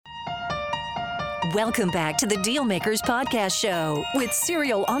Welcome back to the Dealmakers Podcast Show with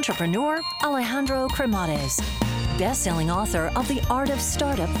serial entrepreneur Alejandro Cremades, best-selling author of The Art of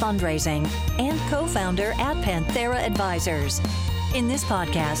Startup Fundraising and co-founder at Panthera Advisors. In this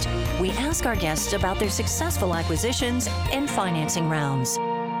podcast, we ask our guests about their successful acquisitions and financing rounds.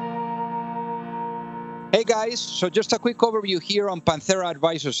 Hey guys, so just a quick overview here on Panthera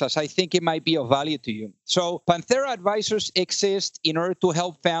Advisors, as I think it might be of value to you. So Panthera Advisors exists in order to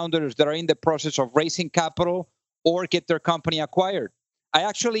help founders that are in the process of raising capital or get their company acquired. I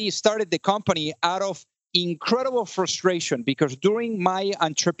actually started the company out of incredible frustration because during my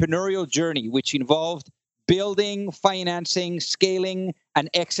entrepreneurial journey, which involved building, financing, scaling, and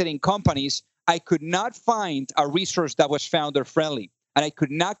exiting companies, I could not find a resource that was founder-friendly. And I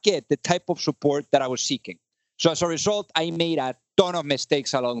could not get the type of support that I was seeking. So as a result, I made a ton of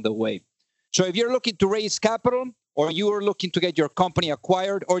mistakes along the way. So if you're looking to raise capital, or you are looking to get your company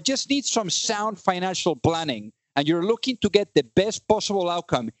acquired, or just need some sound financial planning, and you're looking to get the best possible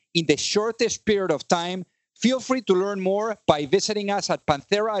outcome in the shortest period of time, feel free to learn more by visiting us at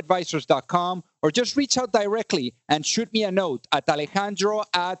pantheraadvisors.com, or just reach out directly and shoot me a note at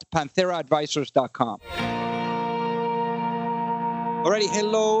alejandro@pantheraadvisors.com. Alrighty,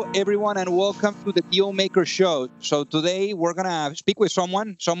 hello everyone, and welcome to the Dealmaker Show. So today we're gonna speak with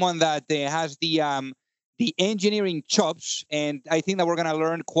someone that has the engineering chops, and I think that we're gonna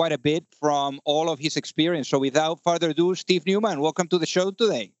learn quite a bit from all of his experience. So without further ado, Steve Newman, welcome to the show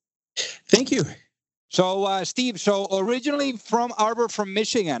today. Thank you. So Steve, so originally from Arbor, from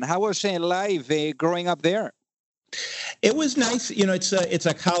Michigan, how was life growing up there? It was nice. You know, it's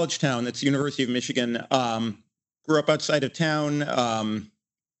a college town. It's the University of Michigan. Grew up outside of town,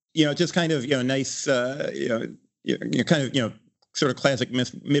 just kind of, nice, sort of classic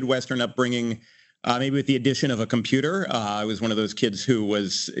Midwestern upbringing, maybe with the addition of a computer. I was one of those kids who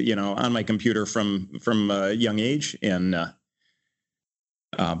was, on my computer from a young age. And,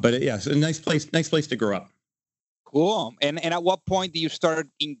 but yeah, it's a nice place to grow up. Cool. And at what point do you start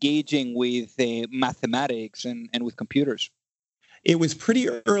engaging with mathematics and with computers? It was pretty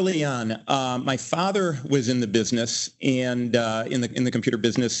early on. My father was in the business and in the computer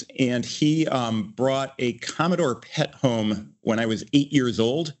business, and he brought a Commodore PET home when I was 8 years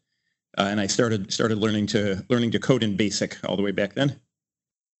old, and I started learning to code in BASIC all the way back then.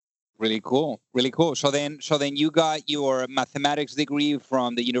 Really cool, really cool. So then you got your mathematics degree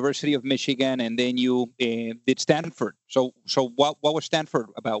from the University of Michigan, and then you did Stanford. So what was Stanford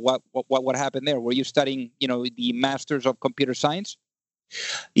about? What happened there? Were you studying, the Masters of Computer Science?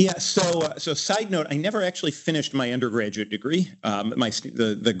 Yeah. So side note, I never actually finished my undergraduate degree.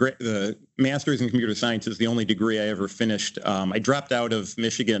 The Masters in Computer Science is the only degree I ever finished. I dropped out of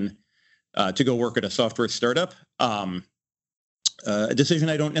Michigan to go work at a software startup. A decision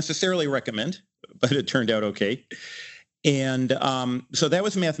I don't necessarily recommend, but it turned out okay. And so that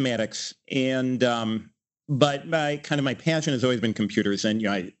was mathematics. And but my passion has always been computers. And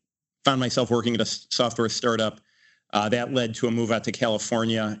I found myself working at a software startup that led to a move out to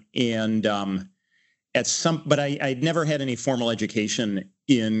California. And but I'd never had any formal education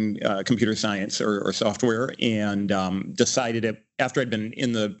in computer science or software. And decided after I'd been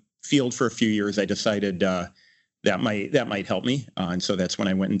in the field for a few years, I decided that might help me, and so that's when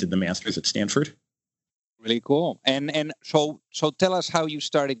I went and did the master's at Stanford. Really cool. And so tell us how you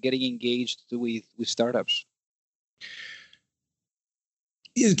started getting engaged with startups.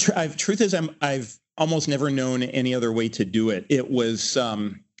 Truth is, I've almost never known any other way to do it. It was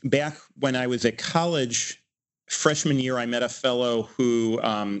back when I was at college, freshman year. I met a fellow who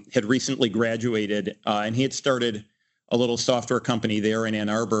had recently graduated, and he had started a little software company there in Ann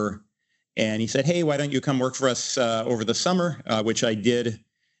Arbor. And he said, "Hey, why don't you come work for us over the summer?" Which I did,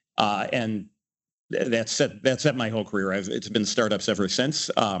 and that's set my whole career. It's been startups ever since.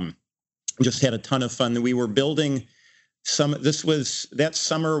 Just had a ton of fun. We were building that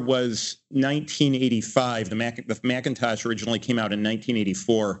summer was 1985. The Macintosh originally came out in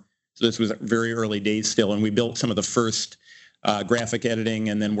 1984, so this was very early days still. And we built some of the first graphic editing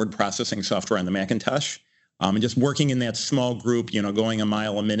and then word processing software on the Macintosh. And just working in that small group, going a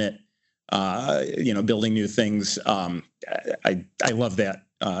mile a minute. Building new things. I love that.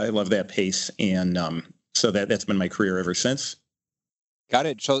 I love that pace, and so that's been my career ever since. Got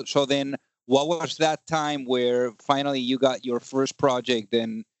it. So then, what was that time where finally you got your first project,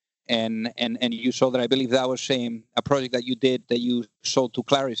 and you sold it? I believe that was a project that you sold to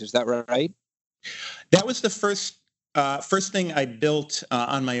Claris. Is that right? That was the first thing I built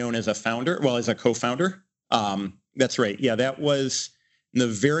on my own as a co-founder. That's right. Yeah, that was in the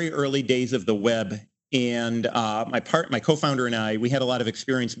very early days of the web. And my co-founder and I, we had a lot of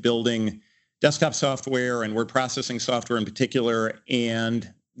experience building desktop software and word processing software in particular.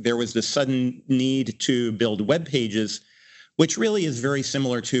 And there was this sudden need to build web pages, which really is very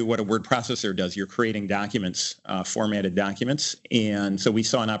similar to what a word processor does. You're creating documents, formatted documents. And so we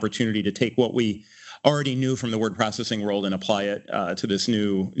saw an opportunity to take what we already knew from the word processing world and apply it to this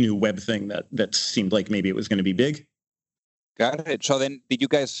new web thing that seemed like maybe it was going to be big. Got it. So then, did you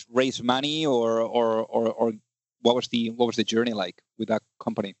guys raise money, or what was the journey like with that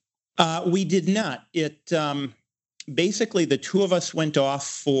company? We did not. It basically, the two of us went off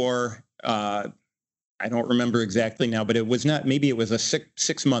for I don't remember exactly now, but it was not. Maybe it was a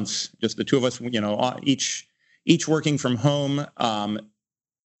six months. Just the two of us, each working from home,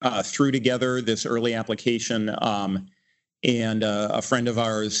 threw together this early application, and a friend of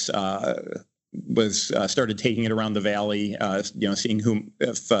ours was started taking it around the valley, seeing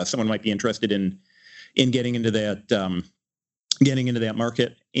if someone might be interested in getting into that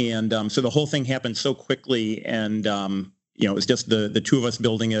market. And so the whole thing happened so quickly, and it was just the two of us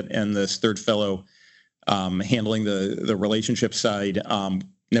building it, and this third fellow handling the relationship side.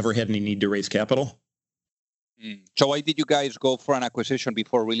 Never had any need to raise capital. So why did you guys go for an acquisition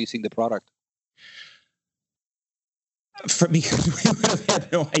before releasing the product? Because we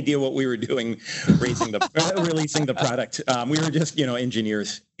had no idea what we were doing, releasing the product. We were just,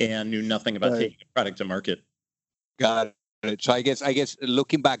 engineers and knew nothing about taking a product to market. Got it. So I guess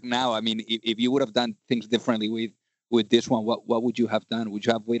looking back now, I mean, if you would have done things differently with this one, what would you have done? Would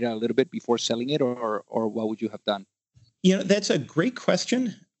you have waited a little bit before selling it, or what would you have done? That's a great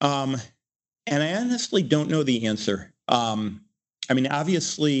question. And I honestly don't know the answer. I mean,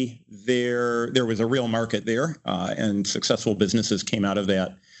 obviously, there was a real market there, and successful businesses came out of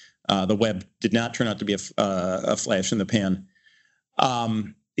that. The web did not turn out to be a flash in the pan.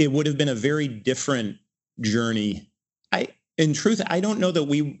 It would have been a very different journey. In truth, I don't know that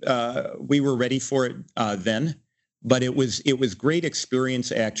we were ready for it then, but it was great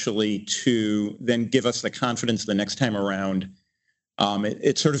experience actually to then give us the confidence the next time around.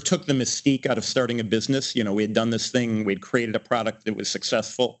 It sort of took the mystique out of starting a business. We had done this thing, we'd created a product that was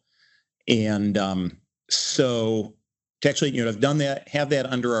successful. And so to actually, have done that, have that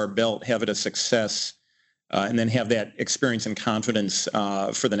under our belt, have it a success, and then have that experience and confidence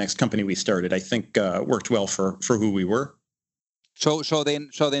for the next company we started, I think worked well for who we were. So then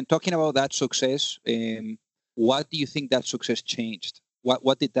talking about that success, what do you think that success changed?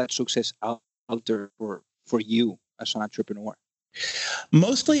 What did that success alter for you as an entrepreneur?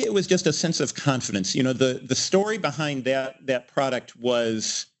 Mostly it was just a sense of confidence. The story behind that product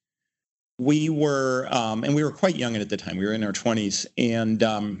was we were quite young at the time. We were in our 20s, and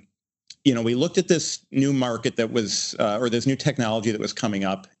we looked at this new market that was or this new technology that was coming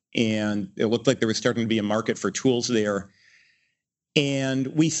up, and it looked like there was starting to be a market for tools there. And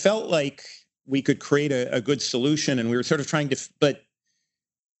we felt like we could create a good solution, and we were sort of trying to, but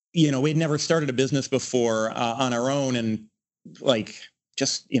we'd never started a business before on our own, and if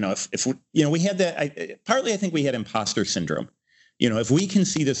we had that, partly I think we had imposter syndrome. If we can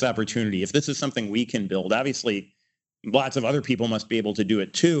see this opportunity, if this is something we can build, obviously lots of other people must be able to do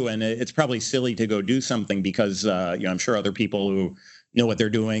it too. And it's probably silly to go do something because, I'm sure other people who know what they're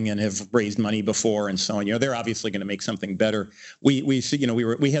doing and have raised money before and so on, they're obviously going to make something better. We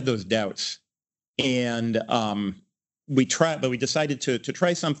had those doubts, and we tried, but we decided to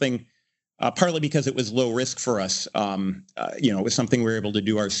try something. Partly because it was low risk for us. It was something we were able to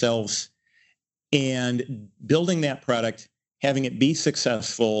do ourselves. And building that product, having it be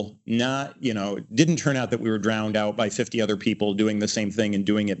successful, didn't turn out that we were drowned out by 50 other people doing the same thing and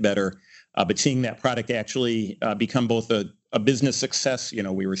doing it better. But seeing that product actually become both a business success,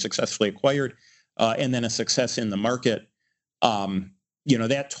 we were successfully acquired, and then a success in the market,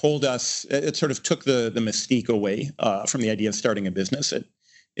 that told us, it sort of took the mystique away from the idea of starting a business.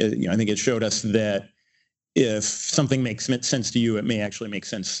 I think it showed us that if something makes sense to you, it may actually make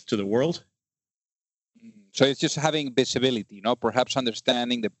sense to the world. So it's just having visibility, perhaps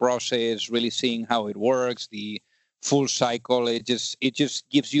understanding the process, really seeing how it works, the full cycle. It just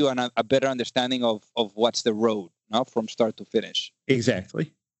gives you a better understanding of what's the road, from start to finish.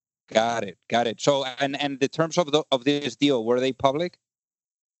 Exactly. Got it. So and the terms of this deal, were they public?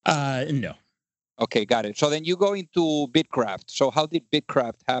 No. Okay, got it. So then you go into Bitcraft. So how did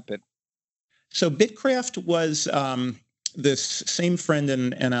Bitcraft happen? So Bitcraft was this same friend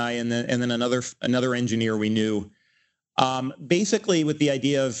and I, and then another engineer we knew, basically with the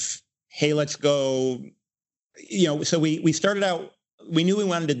idea of, hey, let's go. So we started out. We knew we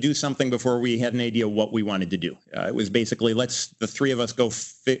wanted to do something before we had an idea what we wanted to do. It was basically the three of us go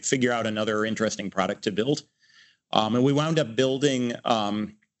figure out another interesting product to build, and we wound up building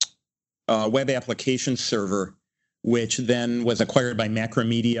web application server, which then was acquired by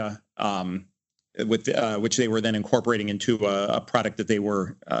Macromedia, with which they were then incorporating into a product that they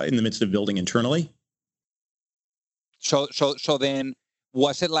were in the midst of building internally. So then,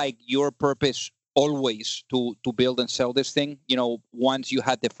 was it like your purpose always to build and sell this thing? Once you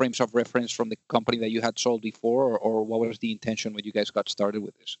had the frames of reference from the company that you had sold before, or what was the intention when you guys got started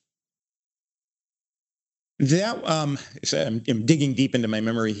with this? That I'm digging deep into my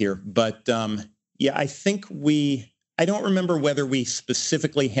memory here, but yeah, I think I don't remember whether we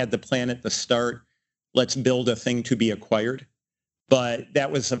specifically had the plan at the start, let's build a thing to be acquired. But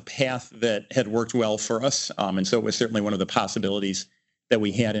that was a path that had worked well for us. And so it was certainly one of the possibilities that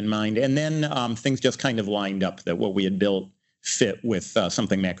we had in mind. And then things just kind of lined up that what we had built fit with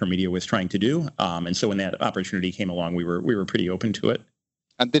something Macromedia was trying to do. And so when that opportunity came along, we were pretty open to it.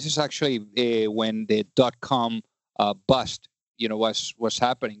 And this is actually when the .com bust, was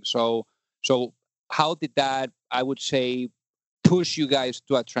happening. So how did that, I would say, push you guys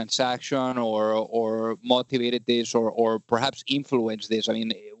to a transaction, or motivated this, or perhaps influenced this? I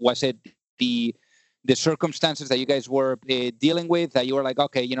mean, was it the circumstances that you guys were dealing with that you were like,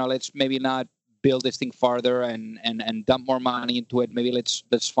 okay, let's maybe not build this thing farther and dump more money into it? Maybe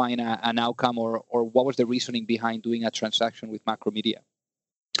let's find an outcome, or what was the reasoning behind doing a transaction with Macromedia?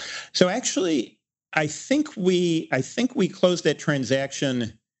 So actually, I think we closed that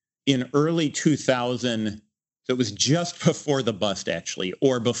transaction in early 2000. So it was just before the bust, actually,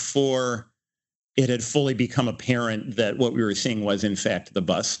 or before it had fully become apparent that what we were seeing was, in fact, the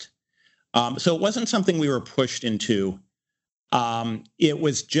bust. So it wasn't something we were pushed into. It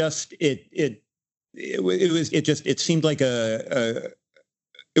was just it seemed like it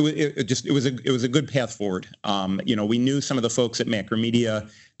was a good path forward. We knew some of the folks at Macromedia.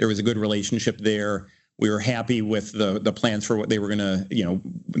 There was a good relationship there. We were happy with the plans for what they were going to,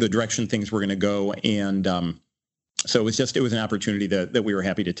 the direction things were going to go, and so it was an opportunity that we were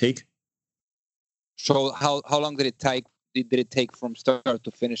happy to take. So how long did it take? Did it take from start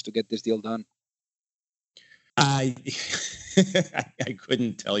to finish to get this deal done? I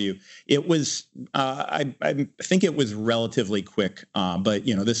couldn't tell you. It was I think it was relatively quick, but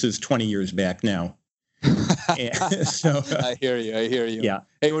this is 20 years back now. So I hear you. Yeah.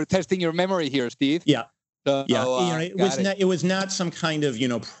 Hey, we're testing your memory here, Steve. Yeah. So, yeah. It was not some kind of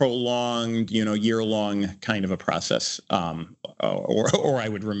prolonged year-long kind of a process, or I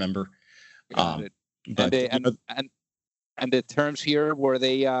would remember. Got it. But and the terms here, were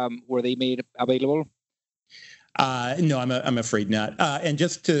they made available? No, I'm afraid not. And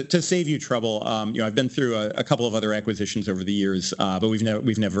just to save you trouble, I've been through a couple of other acquisitions over the years, but we've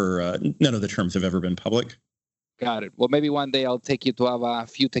never none of the terms have ever been public. Got it. Well, maybe one day I'll take you to have a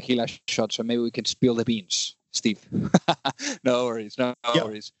few tequila shots, and maybe we can spill the beans, Steve. No worries. No Yep.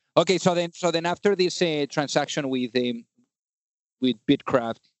 worries. Okay, so then after this transaction with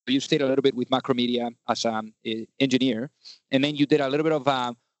Bitcraft, you stayed a little bit with Macromedia as an engineer, and then you did a little bit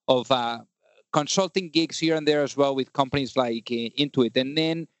of consulting gigs here and there as well with companies like Intuit, and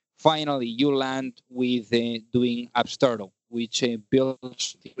then finally you land with doing Upstartle, which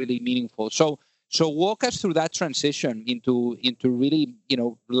builds really meaningful. So walk us through that transition into really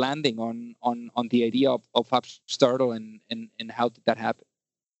landing on the idea of Upstartle and how did that happen?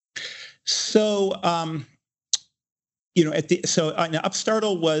 So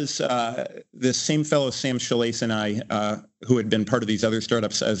Upstartle was the same fellow Sam Shalace and I who had been part of these other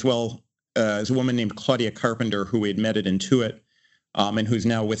startups, as well as a woman named Claudia Carpenter, who we had met at Intuit, and who's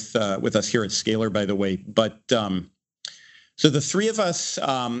now with us here at Scalyr, by the way. But so the three of us,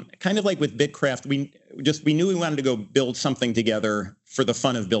 kind of like with Bitcraft, we knew we wanted to go build something together for the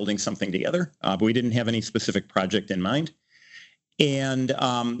fun of building something together, but we didn't have any specific project in mind. And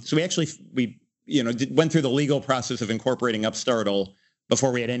so we went through the legal process of incorporating Upstartle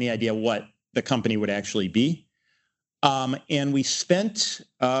before we had any idea what the company would actually be. And we spent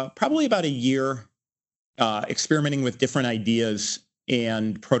probably about a year experimenting with different ideas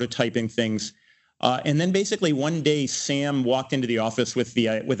and prototyping things. And then basically one day, Sam walked into the office with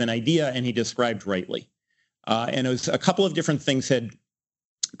an idea, and he described rightly. And it was a couple of different things had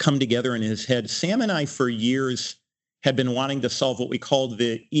come together in his head. Sam and I, for years, had been wanting to solve what we called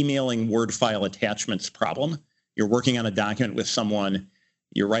the emailing Word file attachments problem. You're working on a document with someone,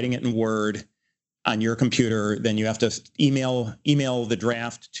 you're writing it in Word on your computer, then you have to email the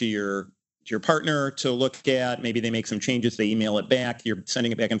draft to your partner to look at. Maybe they make some changes, they email it back, you're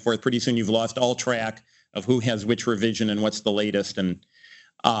sending it back and forth. Pretty soon you've lost all track of who has which revision and what's the latest. And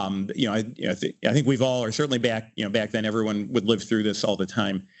I think we've all, or certainly back then, everyone would live through this all the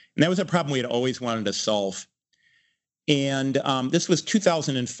time. And that was a problem we had always wanted to solve. And this was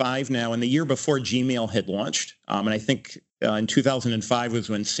 2005 now, and the year before Gmail had launched. And I think in 2005 was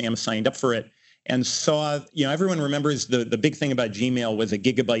when Sam signed up for it and saw, everyone remembers the big thing about Gmail was a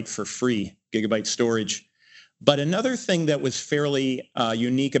gigabyte for free, gigabyte storage. But another thing that was fairly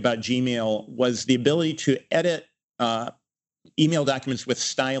unique about Gmail was the ability to edit email documents with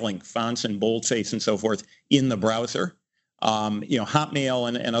styling, fonts and boldface and so forth in the browser. Hotmail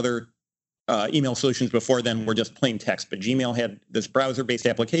and other email solutions before then were just plain text, but Gmail had this browser-based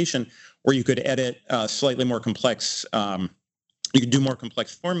application where you could edit slightly more complex, you could do more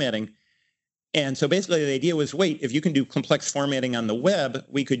complex formatting. And so basically the idea was, wait, if you can do complex formatting on the web,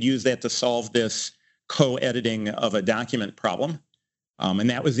 we could use that to solve this co-editing of a document problem. And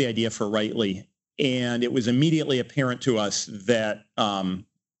that was the idea for Writely. And it was immediately apparent to us that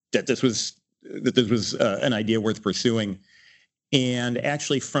that this was an idea worth pursuing. And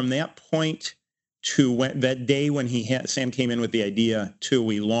actually, from that point to that day when Sam came in with the idea to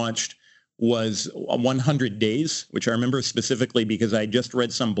we launched was 100 days, which I remember specifically because I just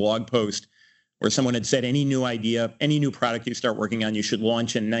read some blog post where someone had said any new idea, any new product you start working on, you should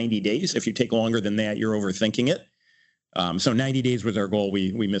launch in 90 days. If you take longer than that, you're overthinking it. So 90 days was our goal.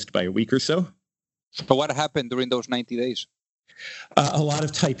 We missed by a week or so. So what happened during those 90 days? A lot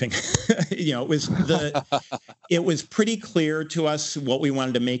of typing. It was pretty clear to us what we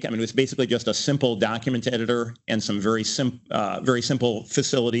wanted to make. I mean, it was basically just a simple document editor and some very simple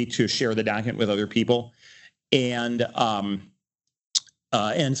facility to share the document with other people, and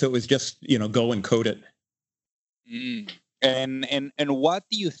so it was just go and code it. And what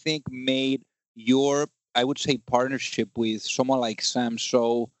do you think made your, I would say, partnership with someone like Sam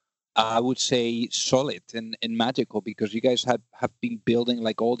so, I would say, solid and magical, because you guys have been building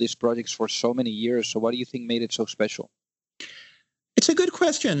like all these projects for so many years. So what do you think made it so special? It's a good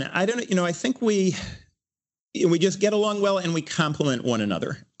question. I don't know. I think we just get along well and we complement one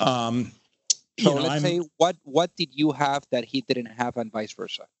another. Let's say what did you have that he didn't have and vice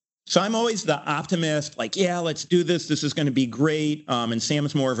versa? So I'm always the optimist, like, yeah, let's do this. This is going to be great. And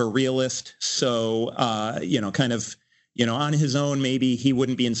Sam's more of a realist. So, on his own, maybe he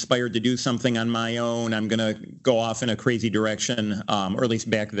wouldn't be inspired to do something on my own. I'm going to go off in a crazy direction, or at least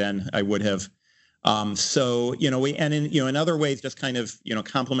back then I would have. In other ways, just kind of,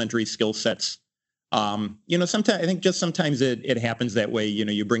 complementary skill sets. Sometimes it happens that way.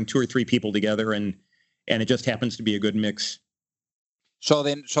 You bring 2 or 3 people together and it just happens to be a good mix. So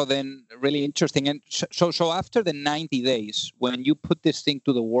then really interesting. And so after the 90 days, when you put this thing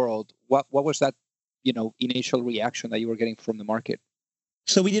to the world, what was that, initial reaction that you were getting from the market?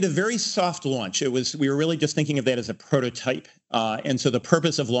 So we did a very soft launch. We were really just thinking of that as a prototype. And so the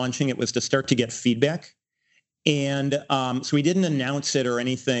purpose of launching it was to start to get feedback. And so we didn't announce it or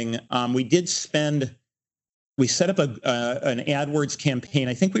anything. We set up an AdWords campaign.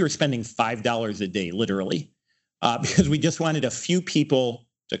 I think we were spending $5 a day, literally, because we just wanted a few people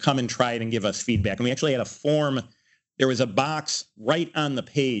to come and try it and give us feedback. And we actually had a form. There was a box right on the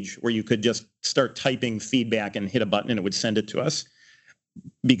page where you could just start typing feedback and hit a button and it would send it to us,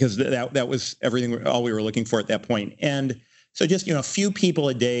 because that was everything, all we were looking for at that point. And so just, a few people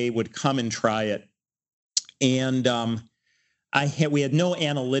a day would come and try it. And we had no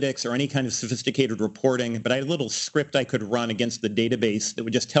analytics or any kind of sophisticated reporting, but I had a little script I could run against the database that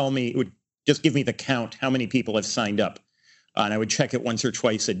would just it would just give me the count, how many people have signed up. And I would check it once or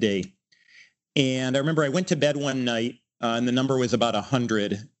twice a day. And I remember I went to bed one night and the number was about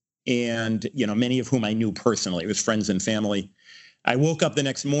 100, and, many of whom I knew personally. It was friends and family. I woke up the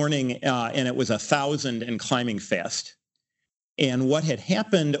next morning and it was 1,000 and climbing fast. And what had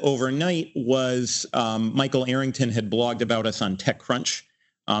happened overnight was Michael Arrington had blogged about us on TechCrunch,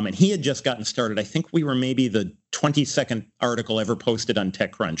 and he had just gotten started. I think we were maybe the 22nd article ever posted on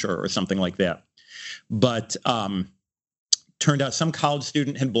TechCrunch or something like that. But turned out some college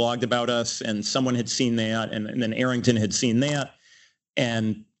student had blogged about us, and someone had seen that, and then Arrington had seen that,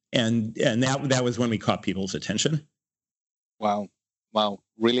 and that was when we caught people's attention. Wow,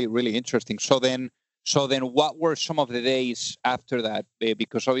 really, really interesting. So then, what were some of the days after that?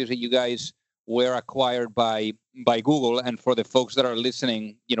 Because obviously you guys were acquired by Google, and for the folks that are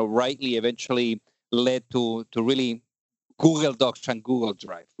listening, Writely eventually led to really Google Docs and Google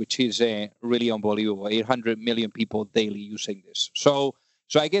Drive, which is really unbelievable. 800 million people daily using this. So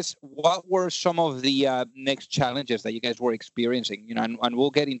I guess what were some of the next challenges that you guys were experiencing? And we'll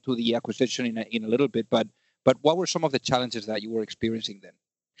get into the acquisition in a little bit, but what were some of the challenges that you were experiencing then?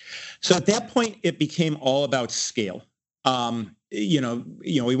 So at that point, it became all about scale.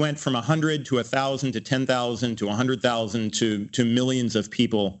 We went from 100 to 1,000 to 10,000 to 100,000 to millions of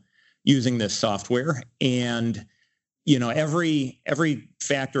people using this software. And every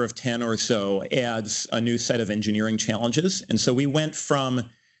factor of 10 or so adds a new set of engineering challenges. And so we went from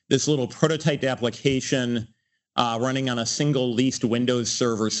this little prototyped application running on a single leased Windows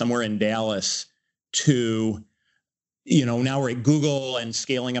server somewhere in Dallas to, now we're at Google and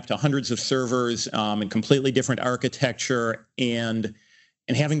scaling up to hundreds of servers and completely different architecture and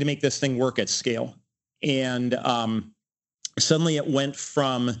having to make this thing work at scale. And suddenly it went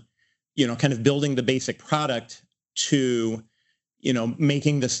from, kind of building the basic product to,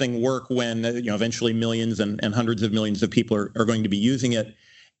 making this thing work when, eventually millions and hundreds of millions of people are going to be using it,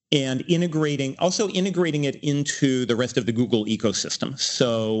 and integrating it into the rest of the Google ecosystem.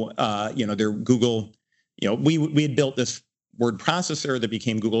 So, Google, we had built this word processor that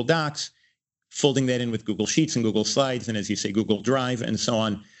became Google Docs, folding that in with Google Sheets and Google Slides, and as you say, Google Drive and so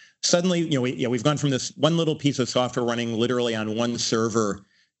on. Suddenly, we've gone from this one little piece of software running literally on one server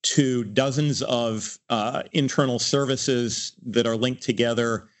to dozens of internal services that are linked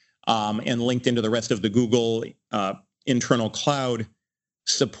together and linked into the rest of the Google internal cloud,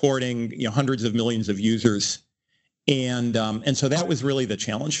 supporting hundreds of millions of users, and so that was really the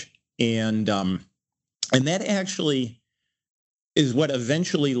challenge, and that actually is what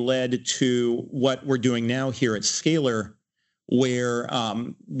eventually led to what we're doing now here at Scalyr, where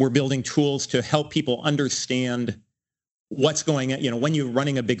we're building tools to help people understand what's going on, when you're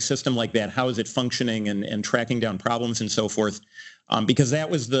running a big system like that, how is it functioning and tracking down problems and so forth, because that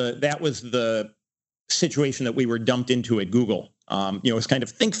was the situation that we were dumped into at Google. It's kind of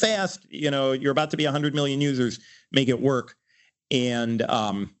think fast, you're about to be 100 million users, make it work. And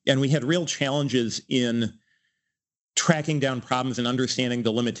we had real challenges in tracking down problems and understanding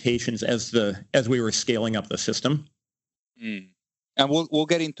the limitations as we were scaling up the system. And we'll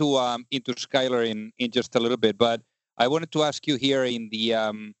get into Scalyr in just a little bit, but I wanted to ask you here in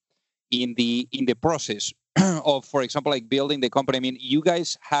the process of, for example, like building the company. I mean, you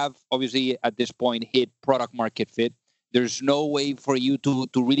guys have obviously at this point hit product market fit. There's no way for you to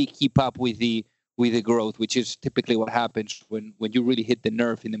really keep up with the growth, which is typically what happens when you really hit the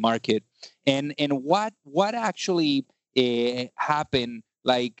nerve in the market. And what actually happened?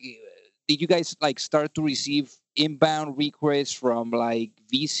 Like, did you guys start to receive inbound requests from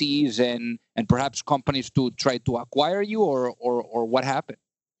VCs and perhaps companies to try to acquire you, or what happened?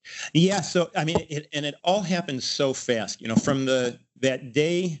 Yeah, so I mean, it all happened so fast. From that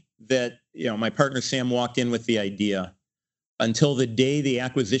day that my partner Sam walked in with the idea until the day the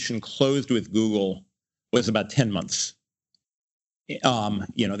acquisition closed with Google was about 10 months.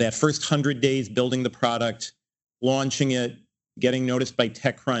 That first 100 days building the product, launching it, getting noticed by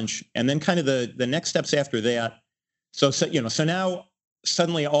TechCrunch, and then kind of the next steps after that. So now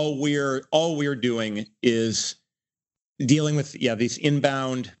suddenly all we're doing is dealing with these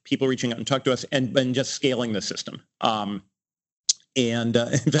inbound people reaching out and talk to us and just scaling the system. In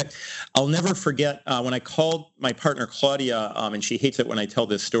fact, I'll never forget when I called my partner Claudia, and she hates it when I tell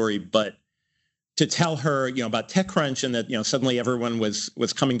this story, but to tell her about TechCrunch and that suddenly everyone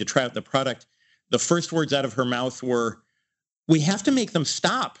was coming to try out the product, the first words out of her mouth were, "We have to make them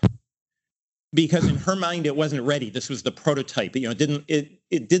stop," because in her mind it wasn't ready. This was the prototype.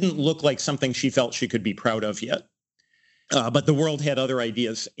 It didn't look like something she felt she could be proud of yet. But the world had other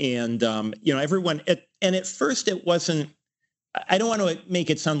ideas, and everyone. And at first it wasn't. I don't want to make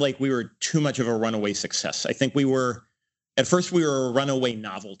it sound like we were too much of a runaway success. I think at first we were a runaway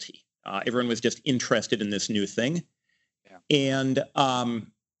novelty. Everyone was just interested in this new thing. Yeah. And,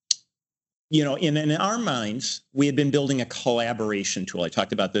 in our minds, we had been building a collaboration tool. I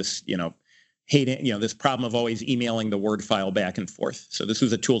talked about this, this problem of always emailing the Word file back and forth. So this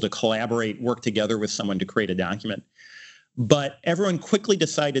was a tool to collaborate, work together with someone to create a document. But everyone quickly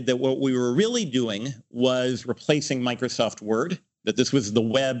decided that what we were really doing was replacing Microsoft Word, that this was the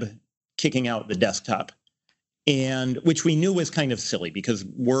web kicking out the desktop, and which we knew was kind of silly because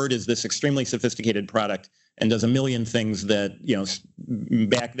Word is this extremely sophisticated product and does a million things that,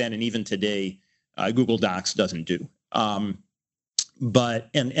 back then and even today, Google Docs doesn't do. So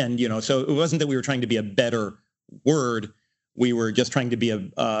it wasn't that we were trying to be a better Word. We were just trying to be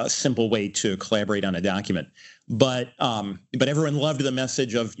a simple way to collaborate on a document. But everyone loved the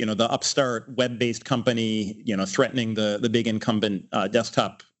message of, the upstart web-based company, threatening the big incumbent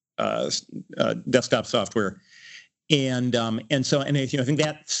desktop software. And so I think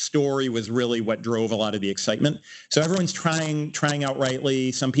that story was really what drove a lot of the excitement. So everyone's trying out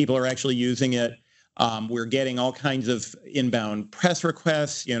Rightly. Some people are actually using it. We're getting all kinds of inbound press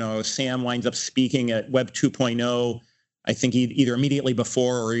requests. Sam winds up speaking at Web 2.0. I think either immediately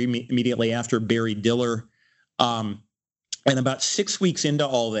before or immediately after Barry Diller. And about 6 weeks into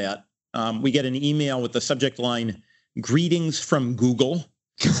all that, we get an email with the subject line, greetings from Google,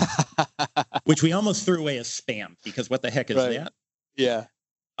 which we almost threw away as spam because what the heck is that? Yeah.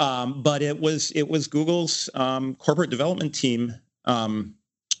 But it was Google's corporate development team,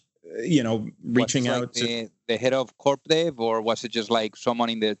 reaching out like to the head of corp dev, or was it just like someone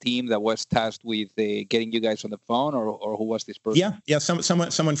in the team that was tasked with getting you guys on the phone, or who was this person? Yeah,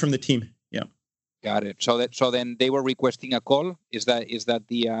 someone from the team. Yeah. Got it. So then they were requesting a call. Is that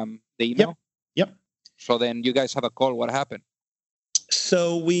the email? Yep. So then you guys have a call. What happened?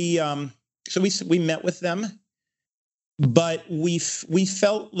 So we met with them, but we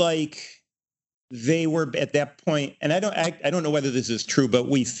felt like they were at that point, and I don't know whether this is true, but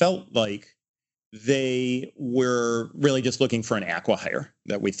we felt like they were really just looking for an acqui-hire,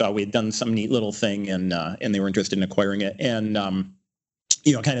 that we thought we had done some neat little thing, and they were interested in acquiring it, and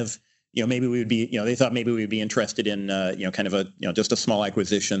maybe we would be, they thought maybe we would be interested in just a small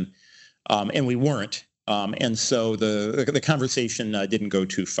acquisition, and we weren't, and so the conversation didn't go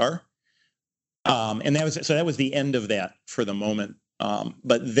too far, and that was the end of that for the moment,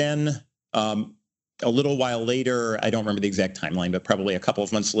 but then. A little while later, I don't remember the exact timeline, but probably a couple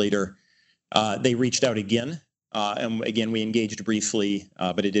of months later, they reached out again. And again, we engaged briefly,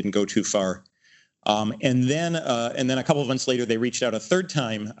 but it didn't go too far. And then a couple of months later, they reached out a third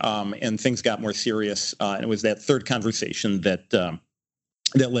time, and things got more serious. And it was that third conversation that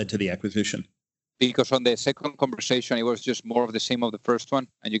led to the acquisition. Because on the second conversation, it was just more of the same of the first one,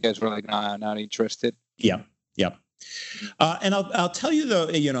 and you guys were like, nah, not interested. Yeah. And I'll tell you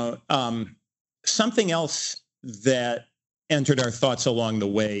though, something else that entered our thoughts along the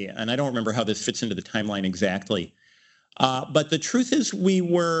way, and I don't remember how this fits into the timeline exactly, but the truth is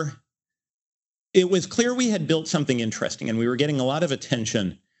it was clear we had built something interesting, and we were getting a lot of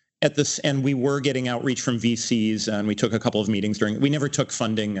attention at this, and we were getting outreach from VCs, and we took a couple of meetings we never took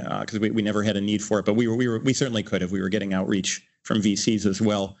funding because we never had a need for it, but we certainly could have. We were getting outreach from VCs as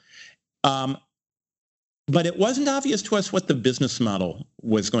well. But it wasn't obvious to us what the business model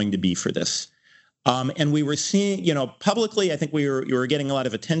was going to be for this. And we were seeing, publicly, I think we were getting a lot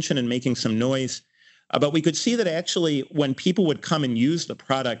of attention and making some noise. But we could see that actually when people would come and use the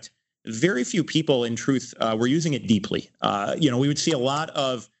product, very few people, in truth, were using it deeply. We would see a lot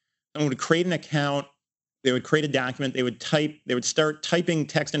of someone would create an account, they would create a document, they would start typing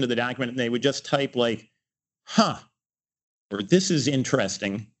text into the document, and they would just type like, or this is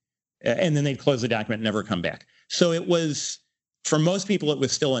interesting. And then they'd close the document and never come back. So it was, for most people, it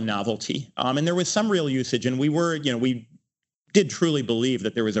was still a novelty. And there was some real usage. And we did truly believe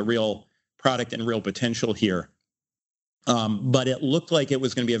that there was a real product and real potential here. But it looked like it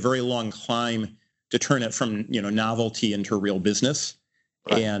was going to be a very long climb to turn it from, novelty into real business.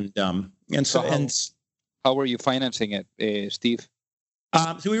 Right. And how were you financing it, Steve?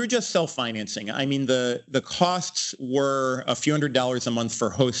 So we were just self-financing. I mean, the costs were a few $100s a month for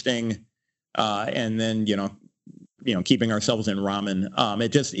hosting, and then keeping ourselves in ramen. It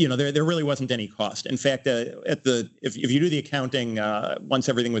just there really wasn't any cost. In fact, if you do the accounting, once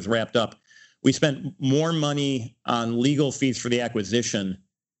everything was wrapped up, we spent more money on legal fees for the acquisition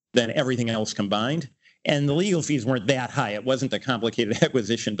than everything else combined. And the legal fees weren't that high. It wasn't a complicated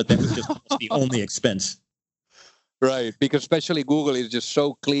acquisition, but that was just the only expense. Right, because especially Google is just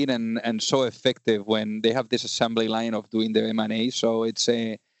so clean and so effective when they have this assembly line of doing their M&A. So it's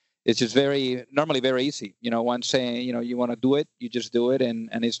just normally very easy. Once you want to do it, you just do it, and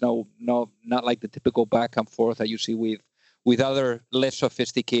it's not like the typical back and forth that you see with other less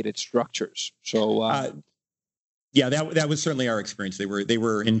sophisticated structures. So that was certainly our experience. They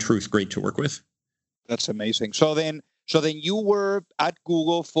were in truth great to work with. That's amazing. So then you were at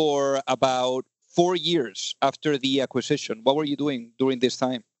Google for about 4 years after the acquisition. What were you doing during this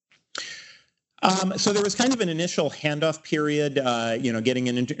time? So there was kind of an initial handoff period, getting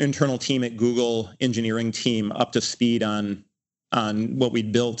an internal team at Google, engineering team, up to speed on what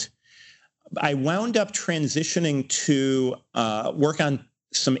we'd built. I wound up transitioning to work on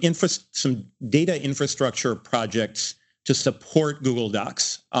some data infrastructure projects to support Google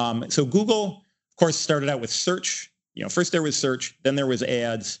Docs. So Google, of course, started out with search. First there was search, then there was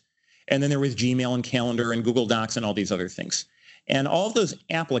ads, and then there was Gmail and Calendar and Google Docs and all these other things. And all of those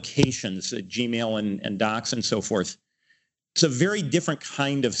applications, Gmail and Docs and so forth, it's a very different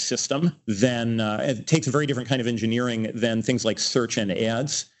kind of system than, it takes a very different kind of engineering than things like search and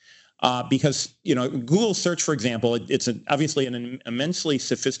ads. Because, Google Search, for example, it's obviously an immensely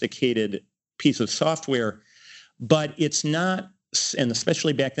sophisticated piece of software, but it's not, and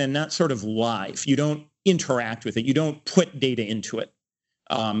especially back then, not sort of live. You don't interact with it. You don't put data into it.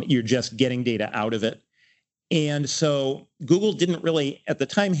 You're just getting data out of it. And so Google didn't really, at the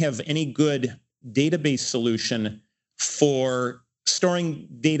time, have any good database solution for storing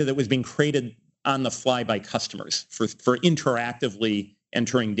data that was being created on the fly by customers for interactively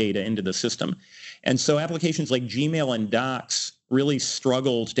entering data into the system. And so applications like Gmail and Docs really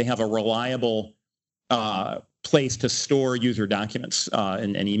struggled to have a reliable place to store user documents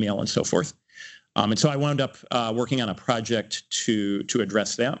and email and so forth. And so I wound up working on a project to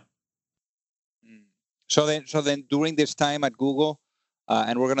address that. So then during this time at Google,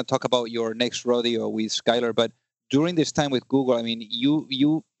 and we're going to talk about your next rodeo with Scalyr, but during this time with Google, I mean,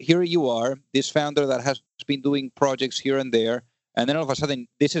 you here you are, this founder that has been doing projects here and there, and then all of a sudden,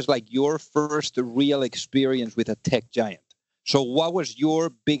 this is like your first real experience with a tech giant. So what was your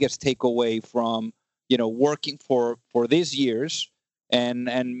biggest takeaway from, working for these years? And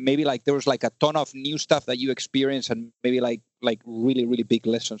maybe like there was like a ton of new stuff that you experienced, and maybe like really, really big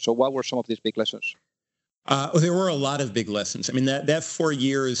lessons. So what were some of these big lessons? There were a lot of big lessons. I mean, that 4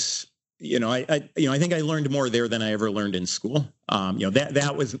 years, I think I learned more there than I ever learned in school.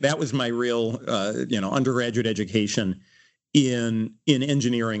 That was my real, undergraduate education in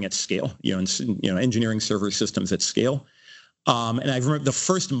engineering at scale. Engineering server systems at scale. And I remember the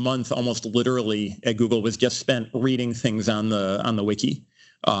first month, almost literally at Google, was just spent reading things on the wiki.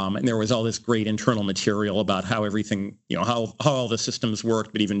 And there was all this great internal material about how everything, how all the systems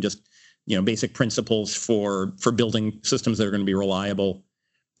worked, but even just basic principles for building systems that are going to be reliable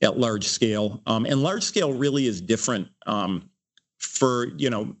at large scale. And large scale really is different for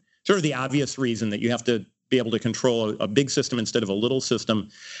sort of the obvious reason that you have to be able to control a big system instead of a little system.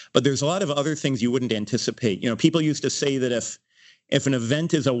 But there's a lot of other things you wouldn't anticipate. People used to say that if an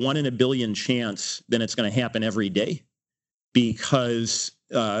event is a 1 in a billion chance, then it's going to happen every day, because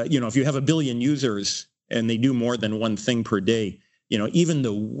if you have a billion users and they do more than one thing per day, even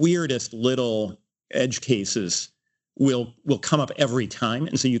the weirdest little edge cases will come up every time.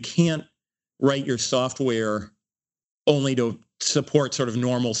 And so you can't write your software only to support sort of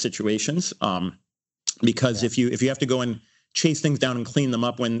normal situations. Because if you have to go and chase things down and clean them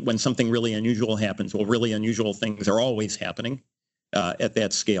up when something really unusual happens, well, really unusual things are always happening at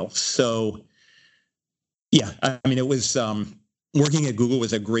that scale. So, yeah, I mean, it was working at Google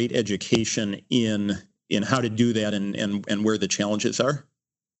was a great education in how to do that and where the challenges are.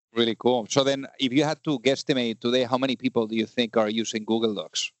 Really cool. So then, if you had to guesstimate today, how many people do you think are using Google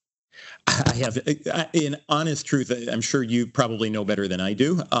Docs? I have, in honest truth, I'm sure you probably know better than I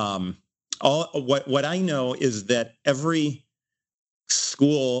do. What I know is that every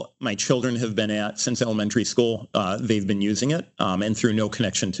school my children have been at since elementary school, they've been using it, and through no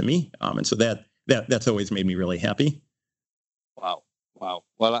connection to me. And so that's always made me really happy. Wow.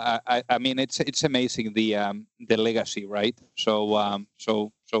 Well, I mean, it's amazing the legacy, right? So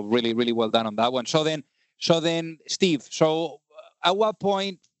really, really well done on that one. So then, Steve. So at what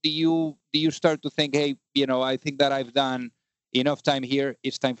point do you start to think, hey, I think that I've done enough time here,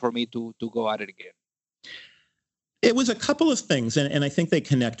 it's time for me to go at it again? It was a couple of things, and I think they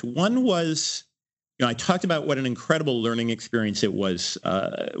connect. One was, I talked about what an incredible learning experience it was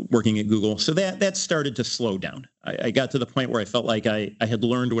working at Google. So that started to slow down. I got to the point where I felt like I had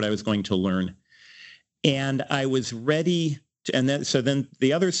learned what I was going to learn, and I was ready to. So then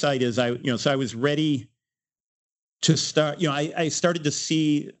the other side is I was ready to start. I started to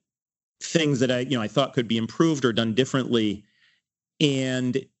see things that I thought could be improved or done differently.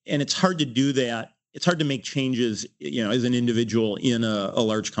 And it's hard to do that. It's hard to make changes, as an individual in a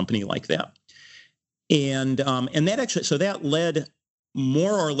large company like that. And that actually, so that led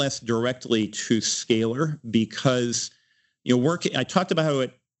more or less directly to Scalyr, because, I talked about how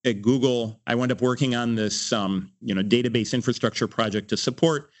at Google, I wound up working on this, database infrastructure project to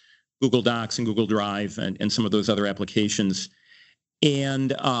support Google Docs and Google Drive and some of those other applications.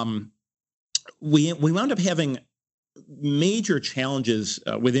 And we wound up having major challenges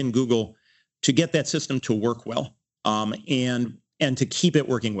within Google to get that system to work well, and to keep it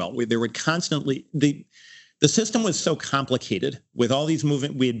working well. There would constantly the system was so complicated with all these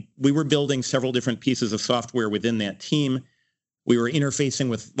moving. We were building several different pieces of software within that team. We were interfacing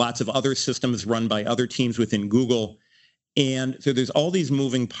with lots of other systems run by other teams within Google, and so there's all these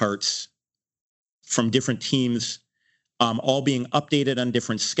moving parts from different teams. All being updated on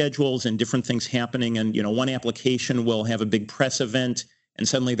different schedules and different things happening. And, one application will have a big press event and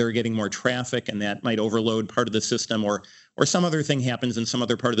suddenly they're getting more traffic, and that might overload part of the system, or some other thing happens in some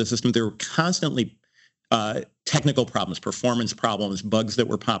other part of the system. There were constantly technical problems, performance problems, bugs that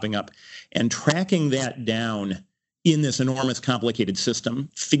were popping up, and tracking that down in this enormous complicated system,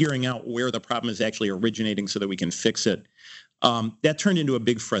 figuring out where the problem is actually originating so that we can fix it. That turned into a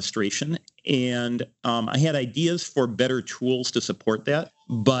big frustration. And I had ideas for better tools to support that,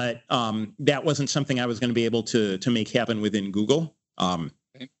 but that wasn't something I was going to be able to make happen within Google.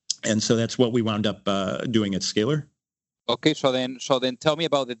 Okay. And so that's what we wound up doing at Scalyr. Okay, so then tell me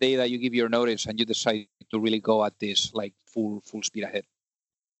about the day that you give your notice and you decide to really go at this like full speed ahead.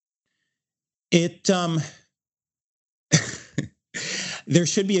 It there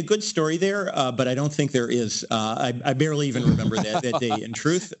should be a good story there, but I don't think there is. I barely even remember that day. In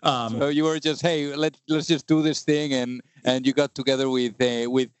truth, so you were just, hey, let's just do this thing, and you got together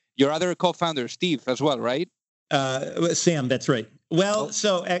with your other co-founder, Steve, as well, right? Sam, that's right. Well,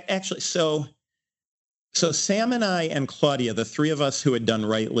 so actually, so Sam and I and Claudia, the three of us who had done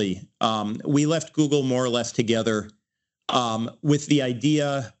Rightly, we left Google more or less together with the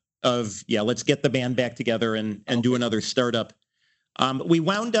idea of, let's get the band back together and do another startup. We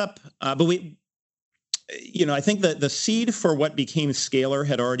wound up, but I think that the seed for what became Scalyr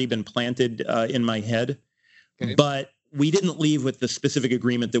had already been planted in my head, but we didn't leave with the specific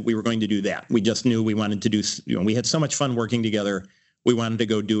agreement that we were going to do that. We just knew we wanted to do, we had so much fun working together. We wanted to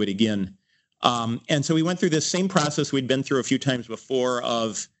go do it again. And so we went through this same process we'd been through a few times before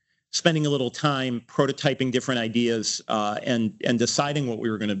of spending a little time prototyping different ideas and deciding what we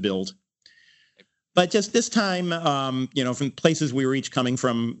were going to build. But just this time, from places we were each coming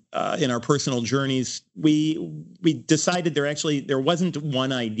from in our personal journeys, we decided there wasn't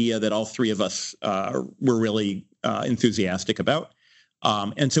one idea that all three of us were really enthusiastic about.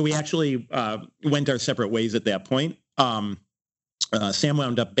 And so we actually went our separate ways at that point. Sam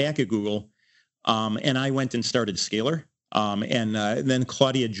wound up back at Google, and I went and started Scalyr. And then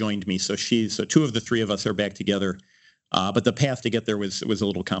Claudia joined me. So two of the three of us are back together. But the path to get there was a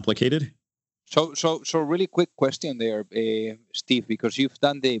little complicated. So really quick question there, Steve, because you've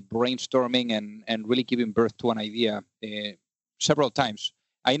done the brainstorming and really giving birth to an idea several times.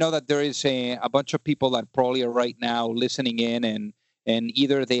 I know that there is a bunch of people that probably are right now listening in and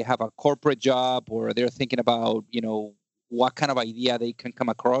either they have a corporate job or they're thinking about, what kind of idea they can come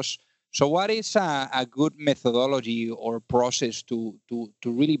across. So what is a good methodology or process to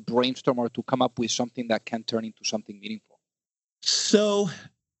really brainstorm or to come up with something that can turn into something meaningful? So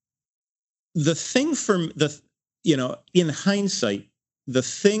the thing in hindsight, the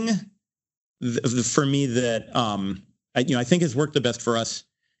thing for me that, I think has worked the best for us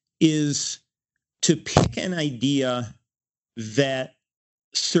is to pick an idea that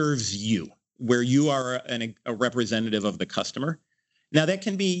serves you, where you are a representative of the customer. Now that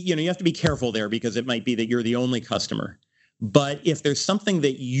can be, you have to be careful there because it might be that you're the only customer. But if there's something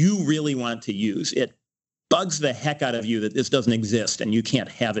that you really want to use, it bugs the heck out of you that this doesn't exist and you can't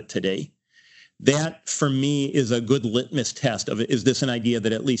have it today. That, for me, is a good litmus test of, is this an idea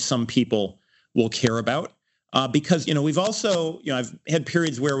that at least some people will care about? Because, we've also, I've had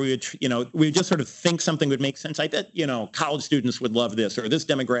periods where we would just sort of think something would make sense. I bet, college students would love this, or this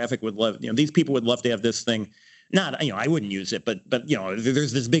demographic would love, these people would love to have this thing. Not, I wouldn't use it, but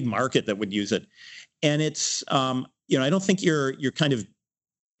there's this big market that would use it. And it's, I don't think you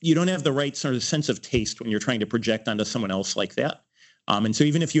don't have the right sort of sense of taste when you're trying to project onto someone else like that. And so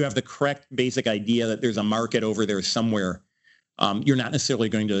even if you have the correct basic idea that there's a market over there somewhere, you're not necessarily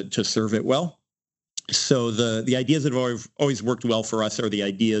going to serve it well. So the ideas that have always worked well for us are the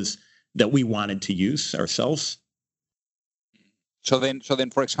ideas that we wanted to use ourselves. So then,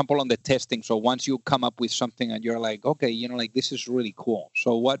 for example, on the testing, so once you come up with something and you're like, okay, this is really cool.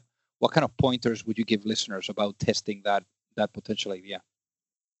 So what kind of pointers would you give listeners about testing that potential idea?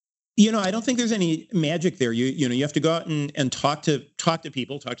 I don't think there's any magic there. You have to go out and talk to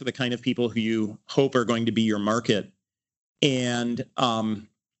people, talk to the kind of people who you hope are going to be your market, and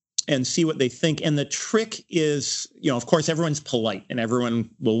see what they think. And the trick is, of course, everyone's polite and everyone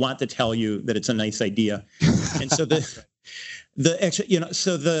will want to tell you that it's a nice idea. And so the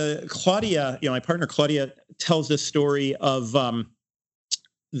Claudia, my partner Claudia tells this story of that.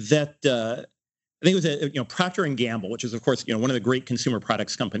 I think it was Procter & Gamble, which is, of course, one of the great consumer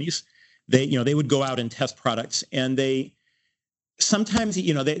products companies. They would go out and test products, and they sometimes,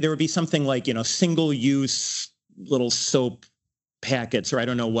 there would be something like, single-use little soap packets, or I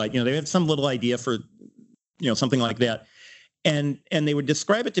don't know what, they had some little idea for, something like that. And they would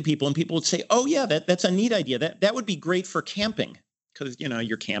describe it to people, and people would say, oh yeah, that's a neat idea. That would be great for camping. Because,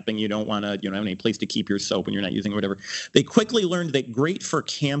 you're camping, you don't want to, have any place to keep your soap when you're not using it, whatever. They quickly learned that great for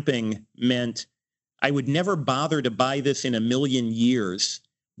camping meant I would never bother to buy this in a million years,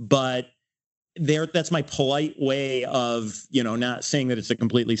 but that's my polite way of, not saying that it's a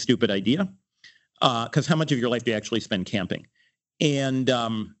completely stupid idea. Because how much of your life do you actually spend camping? And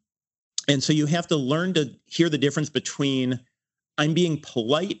so you have to learn to hear the difference between I'm being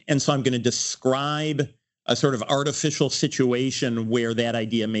polite, and so I'm going to describe a sort of artificial situation where that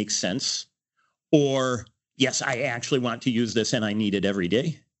idea makes sense. Or, yes, I actually want to use this and I need it every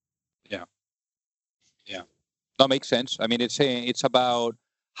day. Yeah. Yeah. That makes sense. I mean, it's about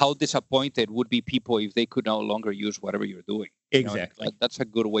how disappointed would be people if they could no longer use whatever you're doing. Exactly. That's a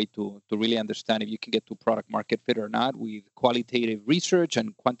good way to really understand if you can get to product market fit or not with qualitative research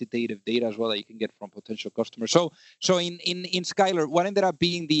and quantitative data as well that you can get from potential customers. So in Scalyr, what ended up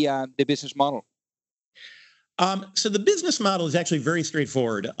being the business model? So the business model is actually very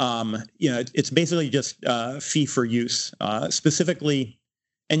straightforward. It's basically just fee for use, specifically,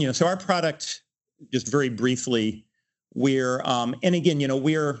 and so our product, just very briefly, we're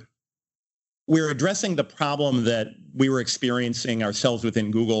addressing the problem that we were experiencing ourselves within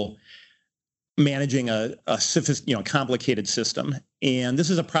Google, managing a complicated system, and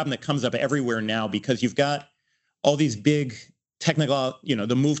this is a problem that comes up everywhere now because you've got all these big technical,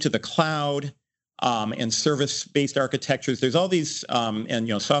 the move to the cloud. And service-based architectures. There's all these,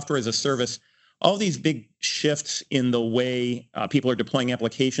 and software as a service, all these big shifts in the way people are deploying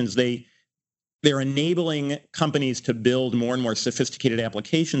applications. They're enabling companies to build more and more sophisticated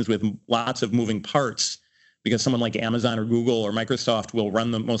applications with lots of moving parts, because someone like Amazon or Google or Microsoft will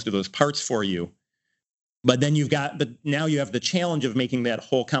run most of those parts for you. But then now you have the challenge of making that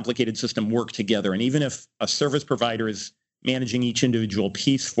whole complicated system work together. And even if a service provider is managing each individual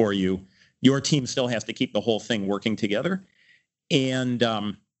piece for you, your team still has to keep the whole thing working together. And,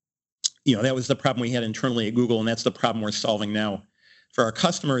 that was the problem we had internally at Google, and that's the problem we're solving now for our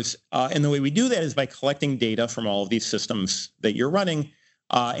customers. And the way we do that is by collecting data from all of these systems that you're running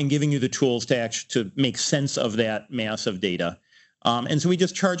and giving you the tools to make sense of that mass of data. And so we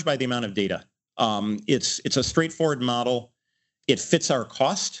just charge by the amount of data. It's a straightforward model. It fits our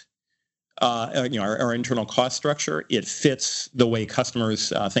cost. Our internal cost structure. It fits the way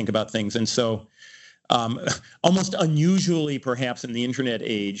customers think about things. And so almost unusually, perhaps in the internet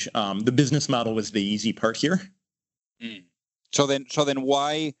age, the business model was the easy part here. Mm. So then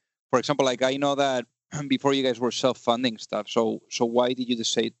why, for example, like I know that before you guys were self-funding stuff. So why did you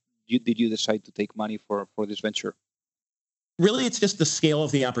decide to take money for this venture? Really, it's just the scale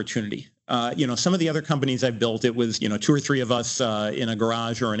of the opportunity. Some of the other companies I've built, it was, 2 or 3 of us in a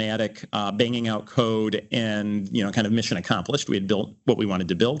garage or an attic banging out code and, kind of mission accomplished. We had built what we wanted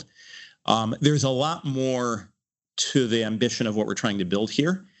to build. There's a lot more to the ambition of what we're trying to build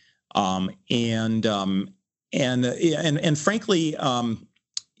here. And frankly,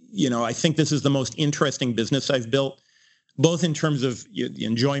 I think this is the most interesting business I've built, both in terms of the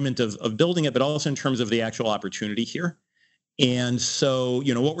enjoyment of building it, but also in terms of the actual opportunity here. And so,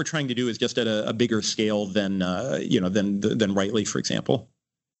 what we're trying to do is just at a bigger scale than Rightly, for example.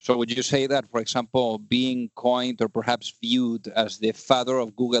 So would you say that, for example, being coined or perhaps viewed as the father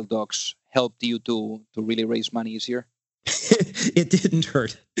of Google Docs helped you to really raise money easier? It didn't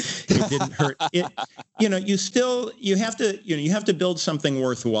hurt. It didn't hurt. You have to build something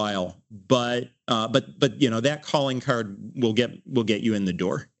worthwhile, but that calling card will get you in the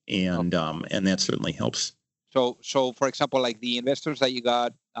door, and that certainly helps. So for example, like the investors that you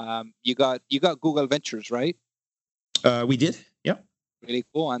got Google Ventures, right? We did. Yep. Really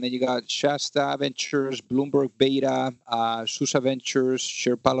cool. And then you got Shasta Ventures, Bloomberg Beta, Shasta Ventures,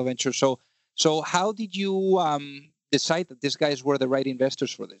 Sherpalo Ventures. So how did you decide that these guys were the right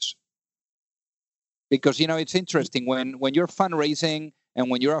investors for this? Because it's interesting when you're fundraising and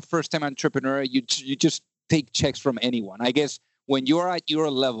when you're a first-time entrepreneur, you just take checks from anyone. I guess when you're at your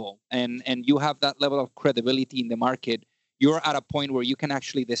level and you have that level of credibility in the market, you're at a point where you can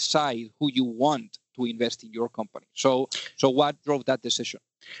actually decide who you want to invest in your company. So what drove that decision?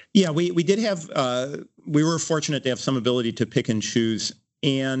 Yeah, we did have, we were fortunate to have some ability to pick and choose.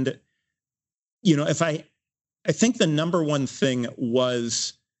 And, I think the number one thing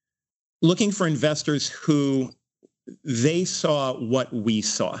was looking for investors who they saw what we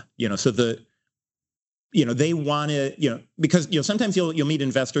saw, so they want to, because, sometimes you'll meet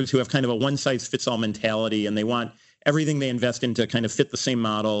investors who have kind of a one size fits all mentality, and they want everything they invest in to kind of fit the same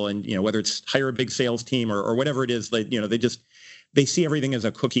model. And, whether it's hire a big sales team or whatever it is, they see everything as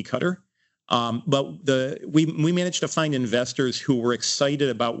a cookie cutter. But we managed to find investors who were excited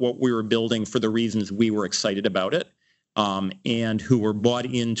about what we were building for the reasons we were excited about it, and who were bought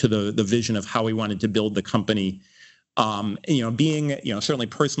into the vision of how we wanted to build the company. Being, certainly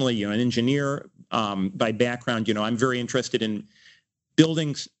personally, an engineer by background, I'm very interested in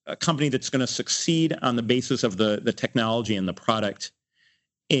building a company that's going to succeed on the basis of the technology and the product.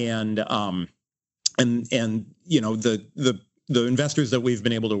 And the investors that we've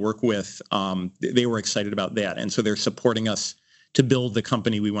been able to work with, they were excited about that. And so they're supporting us to build the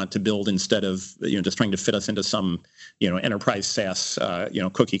company we want to build instead of just trying to fit us into some enterprise SaaS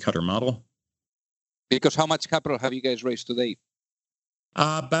cookie cutter model. Because how much capital have you guys raised to date?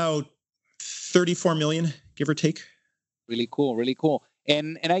 About 34 million, give or take. Really cool, really cool.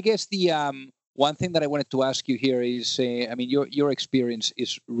 And I guess the one thing that I wanted to ask you here is, your experience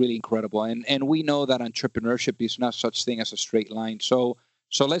is really incredible, and we know that entrepreneurship is not such thing as a straight line. So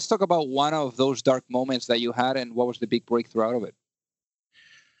let's talk about one of those dark moments that you had, and what was the big breakthrough out of it?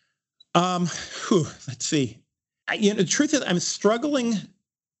 Let's see. The truth is, I'm struggling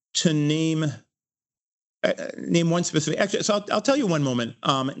to name one specific. Actually, so I'll tell you one moment.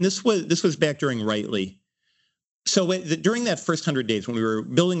 This was back during Rightly. So during that first 100 days when we were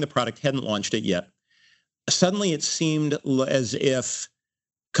building the product, hadn't launched it yet, suddenly it seemed as if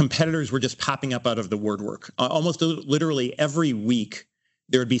competitors were just popping up out of the woodwork. Almost literally every week,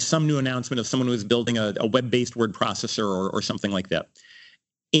 there would be some new announcement of someone who was building a web-based word processor or something like that.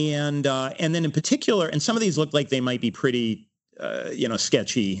 And then in particular, and some of these looked like they might be pretty,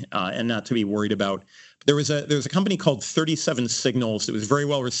 sketchy and not to be worried about. There was a company called 37 Signals. It was very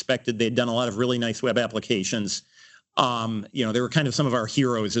well respected. They'd done a lot of really nice web applications. They were kind of some of our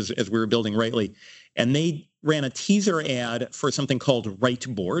heroes as we were building Rightly. And they ran a teaser ad for something called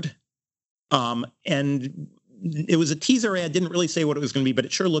Writeboard. And it was a teaser ad, didn't really say what it was going to be, but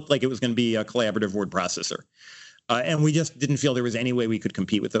it sure looked like it was going to be a collaborative word processor. And we just didn't feel there was any way we could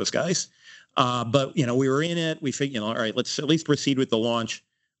compete with those guys. But we were in it. We figured, all right, let's at least proceed with the launch.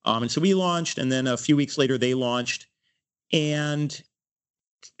 And so we launched, and then a few weeks later they launched. And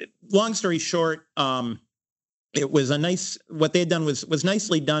long story short, it was what they had done was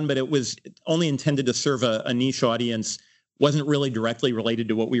nicely done, but it was only intended to serve a niche audience, wasn't really directly related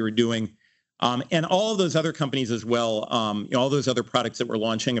to what we were doing. And all of those other companies as well, all those other products that were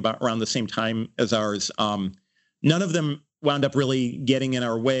launching around the same time as ours, none of them wound up really getting in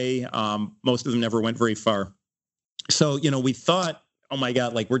our way. Most of them never went very far. So, we thought, oh my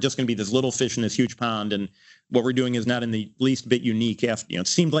God, like we're just going to be this little fish in this huge pond, and what we're doing is not in the least bit unique. It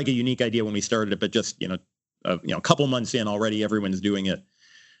seemed like a unique idea when we started it, but just a couple months in already, everyone's doing it.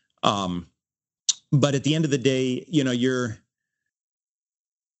 But at the end of the day,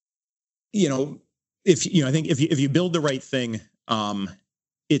 if you build the right thing,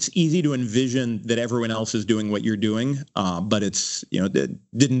 it's easy to envision that everyone else is doing what you're doing, but it's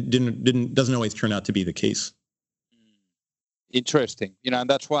it doesn't always turn out to be the case. Interesting. And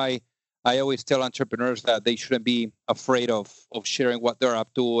that's why I always tell entrepreneurs that they shouldn't be afraid of sharing what they're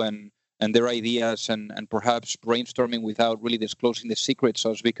up to and their ideas and perhaps brainstorming without really disclosing the secret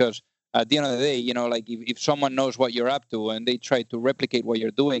sauce, because at the end of the day, like if someone knows what you're up to and they try to replicate what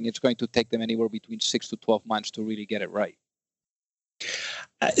you're doing, it's going to take them anywhere between 6 to 12 months to really get it right.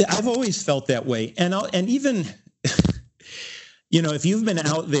 I've always felt that way. And even, if you've been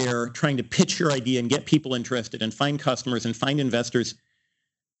out there trying to pitch your idea and get people interested and find customers and find investors,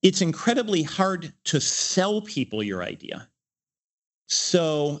 it's incredibly hard to sell people your idea.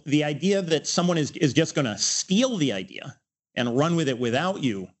 So the idea that someone is just going to steal the idea and run with it without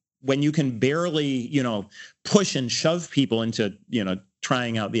you, when you can barely, push and shove people into,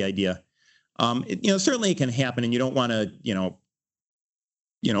 trying out the idea, certainly it can happen, and you don't want to,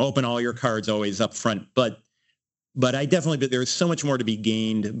 open all your cards always up front. But there's so much more to be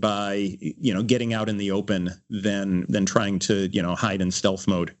gained by, getting out in the open than trying to, hide in stealth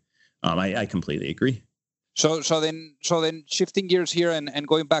mode. I completely agree. So then shifting gears here and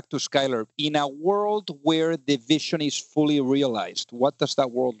going back to Scalyr, in a world where the vision is fully realized, what does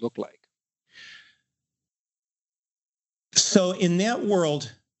that world look like? So in that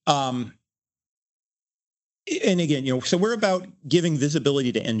world, and again, so we're about giving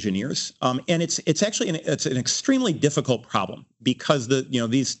visibility to engineers, and it's actually an extremely difficult problem, because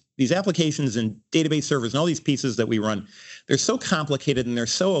these applications and database servers and all these pieces that we run, they're so complicated and they're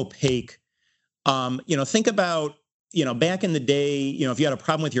so opaque. Think about, back in the day, if you had a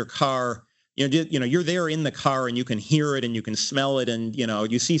problem with your car, you're there in the car and you can hear it and you can smell it, and,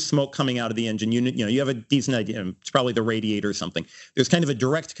 you see smoke coming out of the engine, you have a decent idea. It's probably the radiator or something. There's kind of a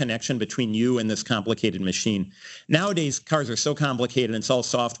direct connection between you and this complicated machine. Nowadays, cars are so complicated and it's all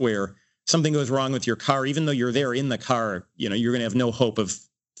software. Something goes wrong with your car, even though you're there in the car, you're going to have no hope of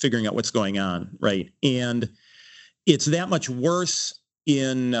figuring out what's going on, right? And it's that much worse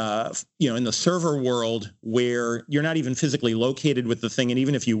in the server world, where you're not even physically located with the thing, and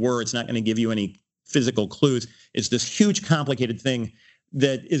even if you were, it's not going to give you any physical clues. It's this huge complicated thing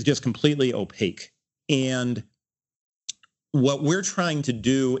that is just completely opaque. And what we're trying to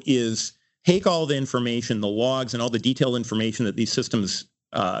do is take all the information, the logs and all the detailed information that these systems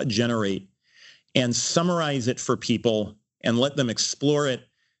generate, and summarize it for people and let them explore it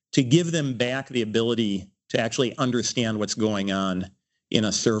to give them back the ability to actually understand what's going on in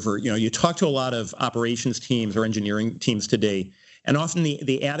a server. You talk to a lot of operations teams or engineering teams today, and often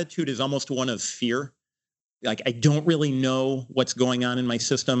the attitude is almost one of fear. Like, I don't really know what's going on in my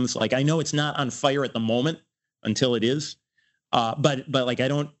systems. Like, I know it's not on fire at the moment until it is. But like, I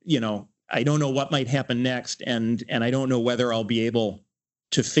don't know what might happen next. And I don't know whether I'll be able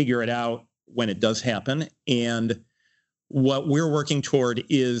to figure it out when it does happen. And what we're working toward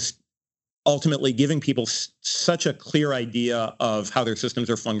is ultimately giving people such a clear idea of how their systems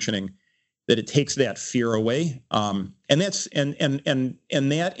are functioning that it takes that fear away. And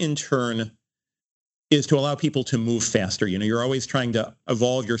that in turn is to allow people to move faster. You're always trying to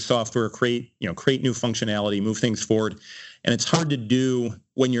evolve your software, create new functionality, move things forward. And it's hard to do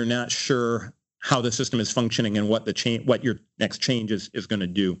when you're not sure how the system is functioning and what your next change is going to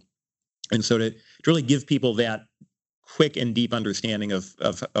do. And so to really give people that quick and deep understanding of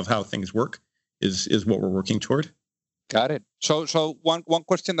how things work is what we're working toward. Got it. So one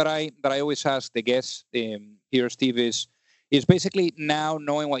question that I always ask the guests here, Steve, is basically, now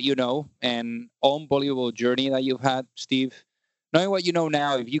knowing what you know and unbelievable journey that you've had, Steve, knowing what you know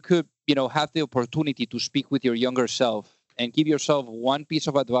now, if you could, have the opportunity to speak with your younger self and give yourself one piece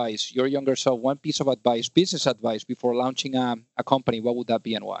of advice, business advice before launching a company, what would that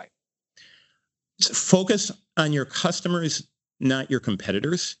be and why? Focus on your customers, not your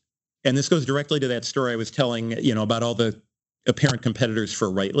competitors. And this goes directly to that story I was telling, about all the apparent competitors for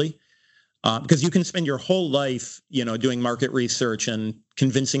Rightly. Because you can spend your whole life, doing market research and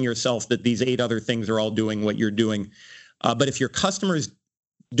convincing yourself that these 8 other things are all doing what you're doing. But if your customers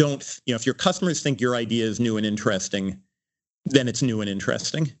if your customers think your idea is new and interesting, then it's new and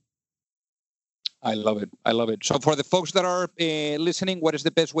interesting. I love it. So for the folks that are listening, what is the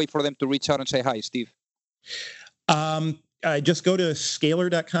best way for them to reach out and say hi, Steve? Just go to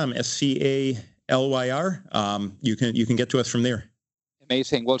Scalyr.com, SCALYR. You can get to us from there.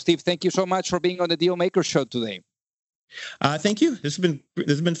 Amazing. Well, Steve, thank you so much for being on the Deal Maker Show today. Thank you. This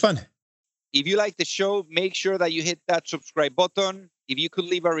has been fun. If you like the show, make sure that you hit that subscribe button. If you could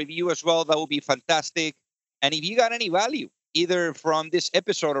leave a review as well, that would be fantastic. And if you got any value, either from this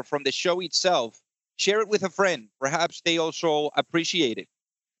episode or from the show itself, share it with a friend. Perhaps they also appreciate it.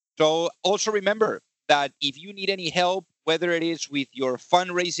 So also remember that if you need any help, whether it is with your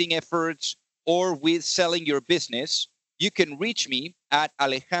fundraising efforts or with selling your business, you can reach me at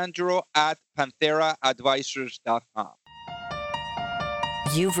alejandro@pantheraadvisors.com.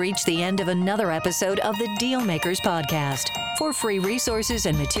 You've reached the end of another episode of the Deal Makers Podcast. For free resources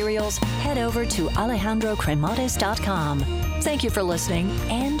and materials, head over to alejandrocremades.com. Thank you for listening,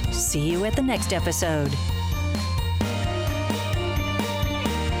 and see you at the next episode.